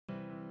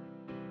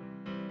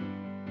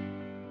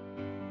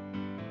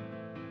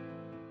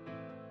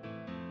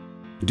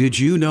Did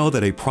you know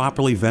that a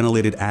properly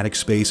ventilated attic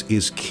space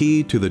is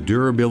key to the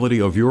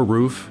durability of your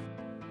roof?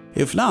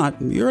 If not,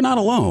 you're not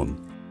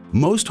alone.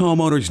 Most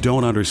homeowners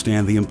don't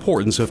understand the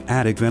importance of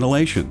attic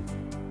ventilation.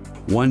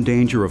 One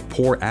danger of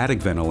poor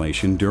attic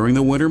ventilation during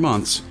the winter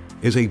months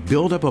is a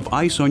buildup of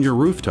ice on your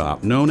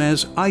rooftop known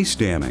as ice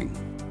damming.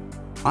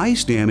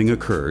 Ice damming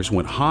occurs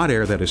when hot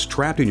air that is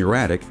trapped in your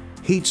attic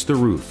heats the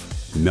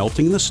roof,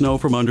 melting the snow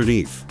from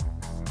underneath.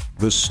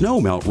 The snow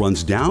melt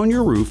runs down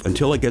your roof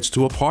until it gets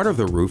to a part of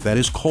the roof that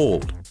is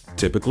cold,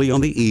 typically on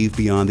the eave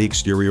beyond the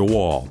exterior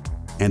wall,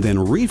 and then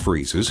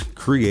refreezes,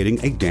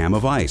 creating a dam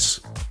of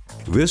ice.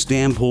 This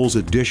dam pulls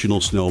additional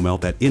snowmelt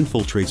that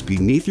infiltrates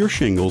beneath your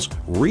shingles,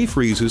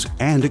 refreezes,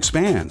 and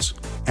expands.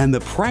 And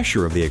the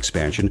pressure of the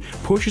expansion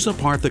pushes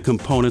apart the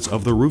components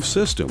of the roof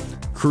system,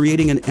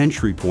 creating an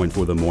entry point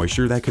for the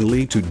moisture that can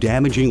lead to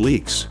damaging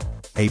leaks.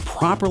 A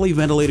properly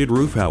ventilated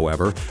roof,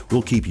 however,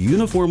 will keep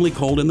uniformly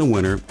cold in the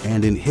winter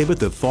and inhibit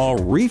the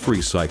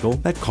thaw-refreeze cycle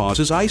that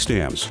causes ice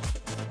dams.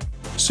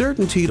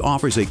 CertainTeed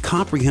offers a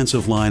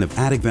comprehensive line of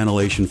attic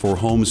ventilation for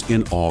homes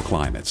in all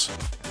climates.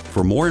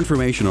 For more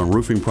information on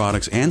roofing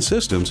products and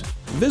systems,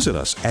 visit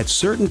us at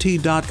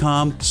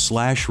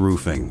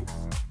CertainTeed.com/roofing.